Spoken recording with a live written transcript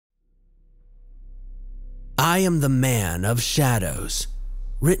I am the Man of Shadows,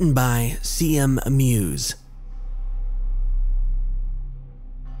 written by CMMuse.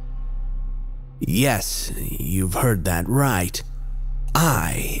 Yes, you've heard that right.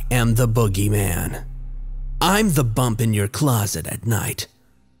 I am the Bogeyman. I'm the bump in your closet at night.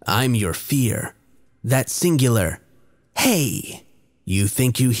 I'm your fear. That singular, hey, you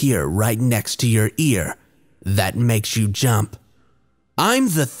think you hear right next to your ear that makes you jump. I'm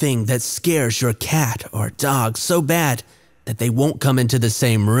the thing that scares your cat or dog so bad that they won't come into the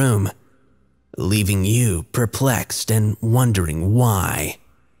same room, leaving you perplexed and wondering why.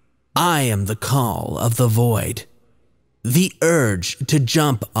 I am the call of the void, the urge to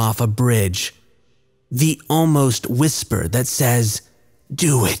jump off a bridge, the almost whisper that says,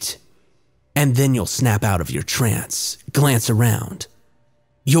 "Do it." And then you'll snap out of your trance, glance around.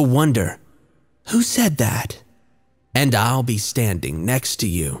 You'll wonder, who said that? And I'll be standing next to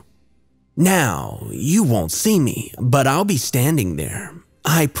you. Now, you won't see me, but I'll be standing there,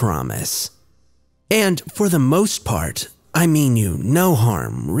 I promise. And for the most part, I mean you no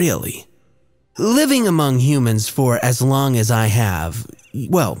harm, really. Living among humans for as long as I have,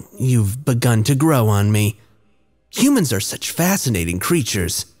 well, you've begun to grow on me. Humans are such fascinating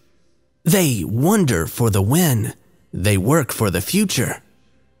creatures. They wonder for the when. They work for the future.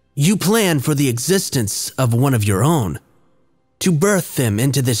 You plan for the existence of one of your own, to birth them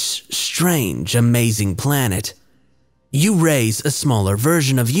into this strange, amazing planet. You raise a smaller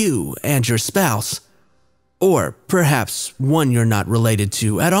version of you and your spouse, or perhaps one you're not related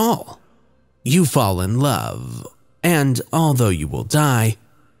to at all. You fall in love, and although you will die,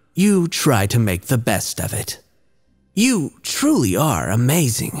 you try to make the best of it. You truly are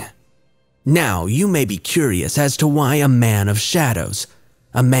amazing. Now, you may be curious as to why a man of shadows,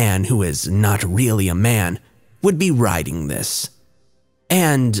 a man who is not really a man, would be writing this.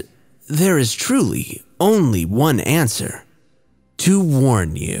 And there is truly only one answer: to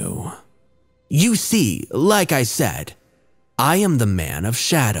warn you. You see, like I said, I am the Man of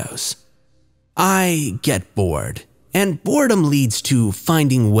Shadows. I get bored, and boredom leads to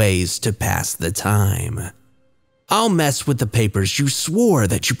finding ways to pass the time. I'll mess with the papers you swore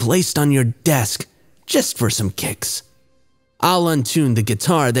that you placed on your desk just for some kicks. I'll untune the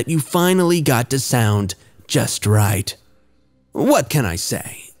guitar that you finally got to sound just right. What can I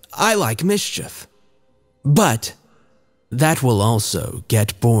say? I like mischief. But that will also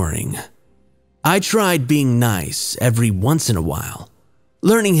get boring. I tried being nice every once in a while,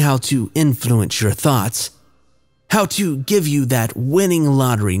 learning how to influence your thoughts, how to give you that winning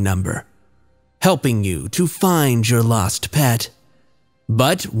lottery number, helping you to find your lost pet.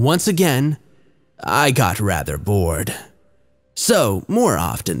 But once again, I got rather bored. So, more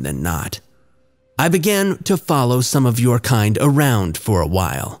often than not, I began to follow some of your kind around for a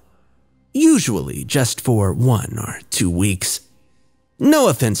while, usually just for 1 or 2 weeks. No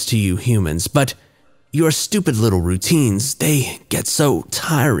offense to you humans, but your stupid little routines, they get so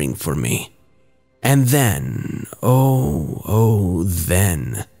tiring for me. And then,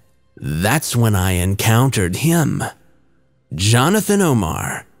 then, that's when I encountered him, Jonathan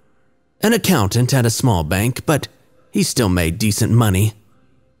Omar, an accountant at a small bank, but he still made decent money.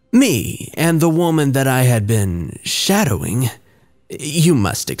 Me and the woman that I had been shadowing. You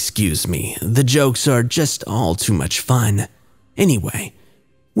must excuse me, the jokes are just all too much fun. Anyway,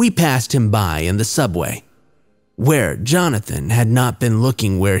 we passed him by in the subway, where Jonathan had not been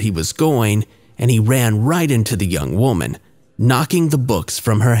looking where he was going, and he ran right into the young woman, knocking the books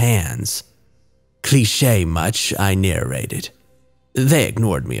from her hands. Cliché much, I narrated. They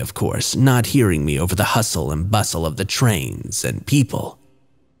ignored me, of course, not hearing me over the hustle and bustle of the trains and people.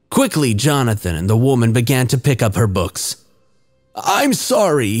 Quickly, Jonathan and the woman began to pick up her books. "I'm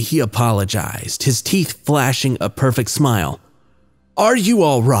sorry," he apologized, his teeth flashing a perfect smile. "Are you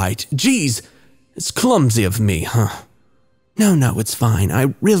all right? Geez, it's clumsy of me, huh?" No, it's fine.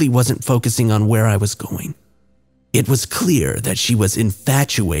 I really wasn't focusing on where I was going." It was clear that she was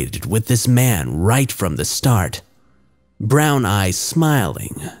infatuated with this man right from the start. Brown eyes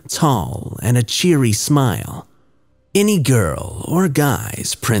smiling, tall, and a cheery smile. Any girl or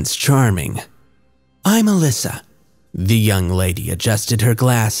guy's Prince Charming. "I'm Alyssa." The young lady adjusted her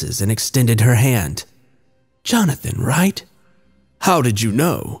glasses and extended her hand. "Jonathan, right?" "How did you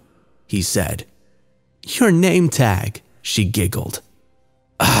know?" he said. "Your name tag," she giggled.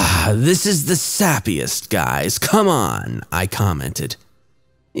 This is the sappiest, guys, come on," I commented.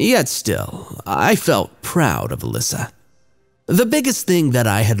 Yet still, I felt proud of Alyssa. The biggest thing that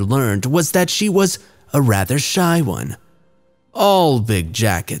I had learned was that she was a rather shy one. All big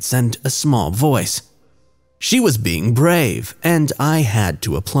jackets and a small voice. She was being brave, and I had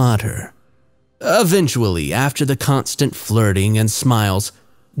to applaud her. Eventually, after the constant flirting and smiles,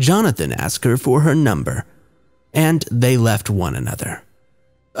 Jonathan asked her for her number, and they left one another.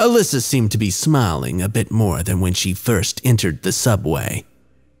 Alyssa seemed to be smiling a bit more than when she first entered the subway.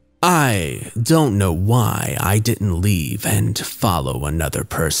 I don't know why I didn't leave and follow another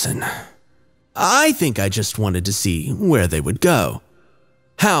person. I think I just wanted to see where they would go.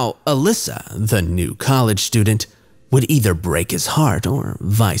 How Alyssa, the new college student, would either break his heart or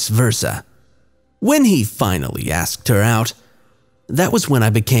vice versa. When he finally asked her out, that was when I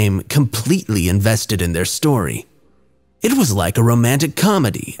became completely invested in their story. It was like a romantic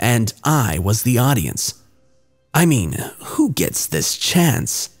comedy, and I was the audience. I mean, who gets this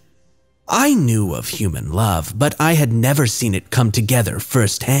chance? I knew of human love, but I had never seen it come together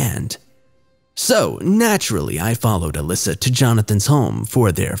firsthand. So, naturally, I followed Alyssa to Jonathan's home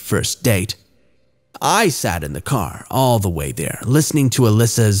for their first date. I sat in the car all the way there, listening to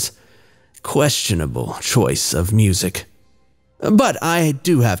Alyssa's questionable choice of music. But I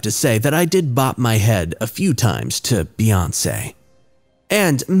do have to say that I did bop my head a few times to Beyoncé.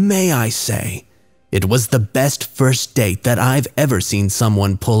 And may I say, it was the best first date that I've ever seen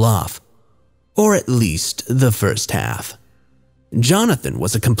someone pull off. Or at least the first half. Jonathan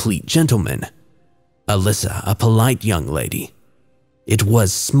was a complete gentleman. Alyssa, a polite young lady. It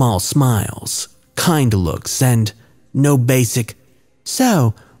was small smiles, kind looks, and no basic,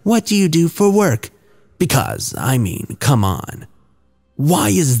 "So, what do you do for work?" Because, I mean, come on. Why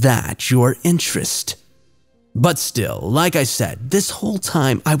is that your interest? But still, like I said, this whole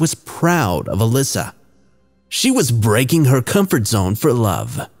time I was proud of Alyssa. She was breaking her comfort zone for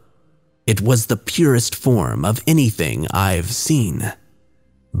love. It was the purest form of anything I've seen.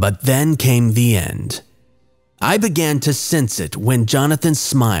 But then came the end. I began to sense it when Jonathan's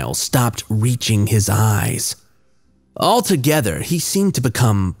smile stopped reaching his eyes. Altogether, he seemed to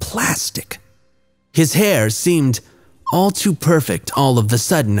become plastic. His hair seemed all too perfect all of the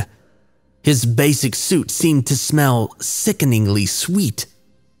sudden. His basic suit seemed to smell sickeningly sweet.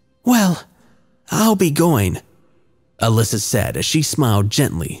 "Well, I'll be going," Alyssa said as she smiled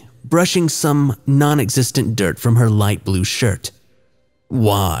gently, brushing some non-existent dirt from her light blue shirt.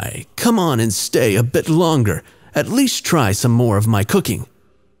 "Why, come on and stay a bit longer. At least try some more of my cooking."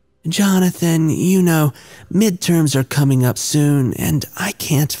 "Jonathan, you know, midterms are coming up soon and I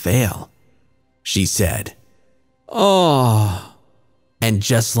can't fail," she said. "Oh." And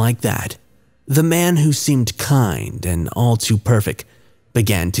just like that, the man who seemed kind and all too perfect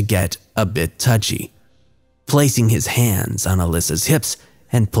began to get a bit touchy, placing his hands on Alyssa's hips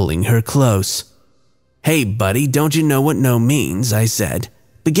and pulling her close. "Hey, buddy, don't you know what no means?" I said,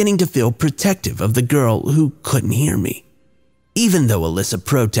 beginning to feel protective of the girl who couldn't hear me. Even though Alyssa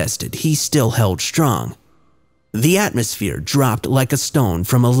protested, he still held strong. The atmosphere dropped like a stone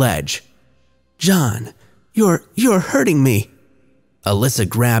from a ledge. "John, you're hurting me." Alyssa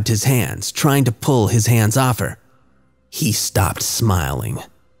grabbed his hands, trying to pull his hands off her. He stopped smiling.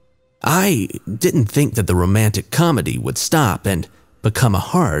 I didn't think that the romantic comedy would stop and become a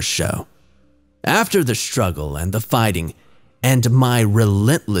horror show. After the struggle and the fighting, and my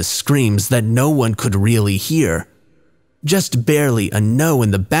relentless screams that no one could really hear, just barely a no in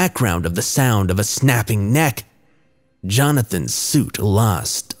the background of the sound of a snapping neck, Jonathan's suit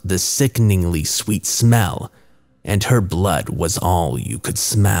lost the sickeningly sweet smell, and her blood was all you could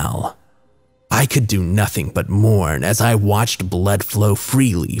smell. I could do nothing but mourn as I watched blood flow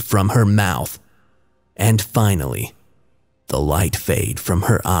freely from her mouth. And finally, the light fade from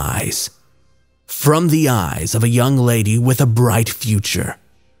her eyes. From the eyes of a young lady with a bright future.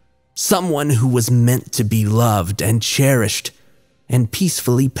 Someone who was meant to be loved and cherished and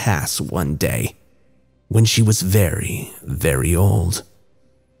peacefully pass one day when she was very, very old.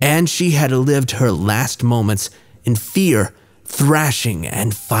 And she had lived her last moments in fear, thrashing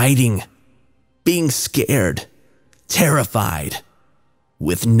and fighting, being scared, terrified,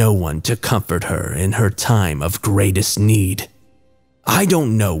 with no one to comfort her in her time of greatest need. I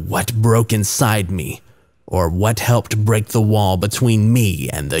don't know what broke inside me or what helped break the wall between me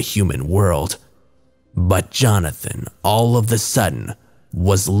and the human world, but Jonathan all of a sudden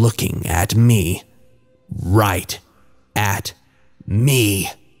was looking at me, right at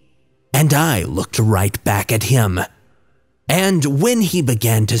me, and I looked right back at him. And when he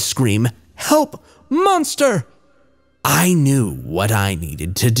began to scream, "Help, monster!" I knew what I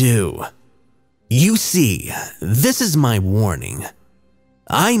needed to do. You see, this is my warning.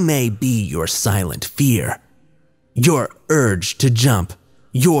 I may be your silent fear, your urge to jump,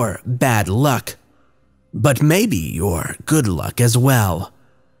 your bad luck, but maybe your good luck as well.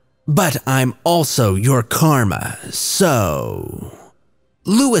 But I'm also your karma, so...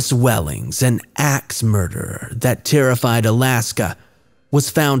 Lewis Wellings, an axe murderer that terrified Alaska,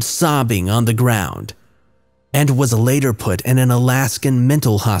 was found sobbing on the ground and was later put in an Alaskan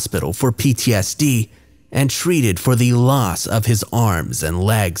mental hospital for PTSD and treated for the loss of his arms and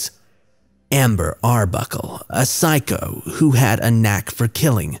legs. Amber Arbuckle, a psycho who had a knack for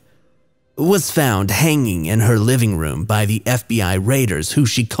killing, was found hanging in her living room by the FBI raiders who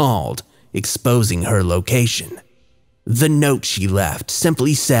she called, exposing her location. The note she left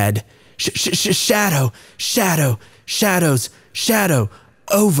simply said, shadow, shadow, shadows, shadow,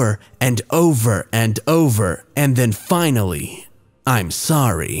 over and over and over, and then finally, I'm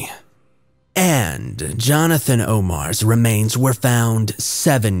sorry. And Jonathan Omar's remains were found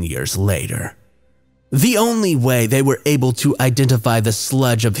 7 years later. The only way they were able to identify the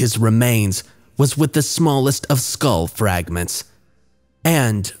sludge of his remains was with the smallest of skull fragments.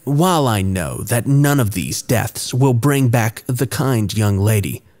 And while I know that none of these deaths will bring back the kind young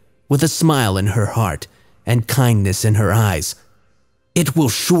lady with a smile in her heart and kindness in her eyes, it will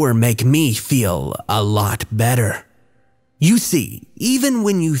sure make me feel a lot better. You see, even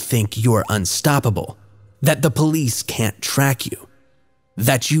when you think you're unstoppable, that the police can't track you,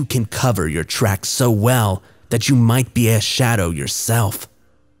 that you can cover your tracks so well that you might be a shadow yourself,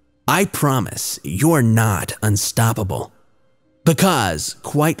 I promise you're not unstoppable. Because,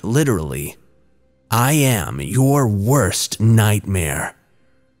 quite literally, I am your worst nightmare.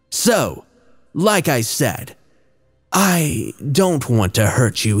 So, like I said, I don't want to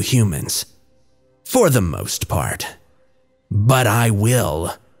hurt you humans, for the most part, but I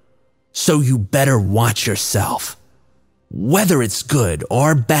will. So you better watch yourself. Whether it's good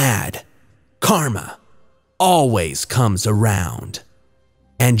or bad, karma always comes around,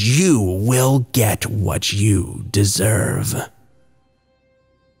 and you will get what you deserve.